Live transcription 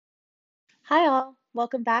Hi, all.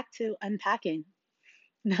 Welcome back to Unpacking.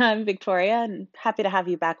 I'm Victoria and happy to have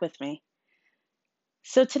you back with me.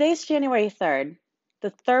 So today's January 3rd, the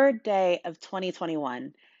third day of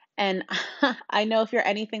 2021. And I know if you're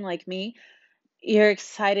anything like me, you're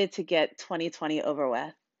excited to get 2020 over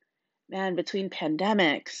with. Man, between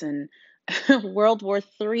pandemics and World War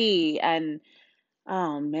III and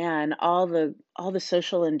oh man, all the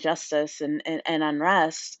social injustice and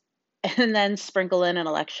unrest, and then sprinkle in an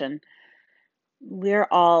election. We're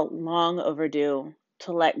all long overdue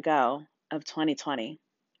to let go of 2020,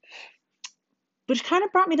 which kind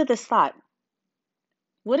of brought me to this thought.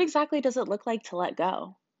 What exactly does it look like to let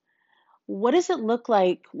go? What does it look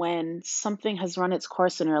like when something has run its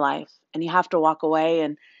course in your life and you have to walk away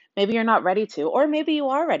and maybe you're not ready to, or maybe you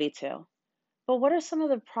are ready to? But what are some of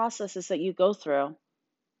the processes that you go through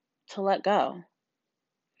to let go?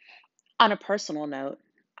 On a personal note,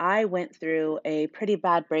 I went through a pretty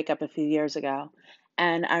bad breakup a few years ago.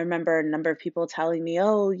 And I remember a number of people telling me,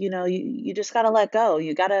 oh, you just got to let go.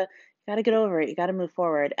 You got to get over it. You got to move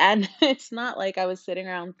forward. And it's not like I was sitting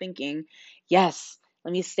around thinking, yes,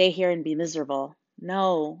 let me stay here and be miserable.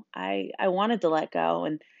 No, I wanted to let go.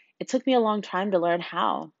 And it took me a long time to learn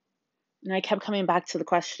how. And I kept coming back to the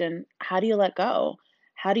question, how do you let go?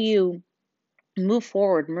 How do you move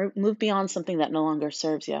forward, move beyond something that no longer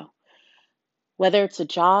serves you? Whether it's a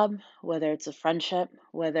job, whether it's a friendship,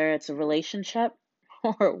 whether it's a relationship,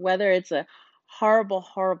 or whether it's a horrible,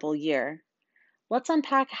 horrible year, let's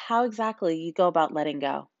unpack how exactly you go about letting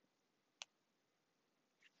go.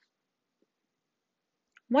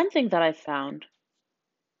 One thing that I've found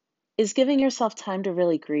is giving yourself time to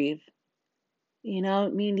really grieve. I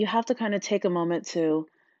mean, you have to kind of take a moment to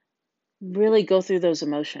really go through those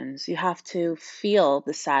emotions. You have to feel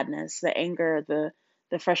the sadness, the anger,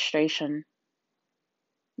 the frustration.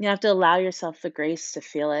 You have to allow yourself the grace to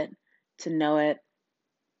feel it, to know it,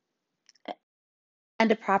 and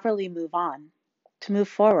to properly move on, to move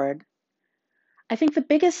forward. I think the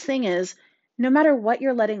biggest thing is no matter what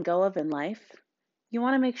you're letting go of in life, you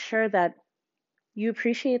want to make sure that you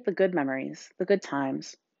appreciate the good memories, the good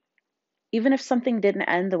times. Even if something didn't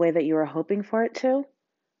end the way that you were hoping for it to,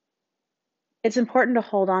 it's important to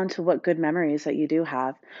hold on to what good memories that you do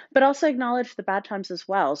have, but also acknowledge the bad times as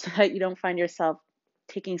well so that you don't find yourself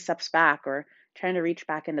taking steps back or trying to reach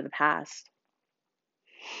back into the past.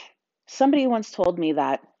 Somebody once told me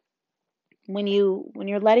that when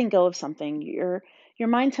you're letting go of something, your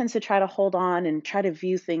mind tends to try to hold on and try to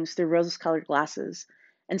view things through rose-colored glasses.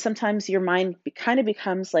 And sometimes your mind kind of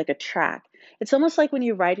becomes like a track. It's almost like when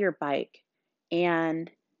you ride your bike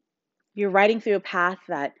and you're riding through a path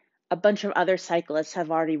that a bunch of other cyclists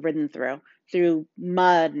have already ridden through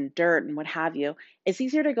mud and dirt and what have you. It's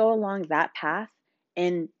easier to go along that path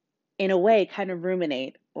and, in a way, kind of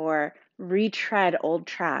ruminate or retread old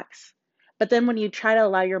tracks. But then when you try to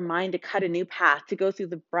allow your mind to cut a new path, to go through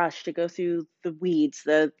the brush, to go through the weeds,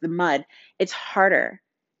 the mud, it's harder.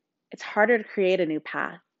 It's harder to create a new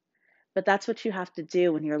path. But that's what you have to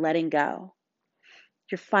do when you're letting go.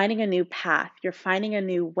 You're finding a new path, you're finding a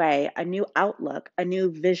new way, a new outlook, a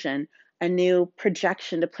new vision, a new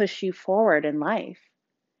projection to push you forward in life.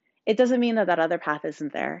 It doesn't mean that that other path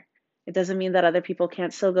isn't there. It doesn't mean that other people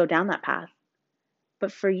can't still go down that path.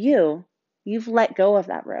 But for you, you've let go of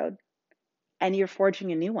that road and you're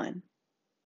forging a new one.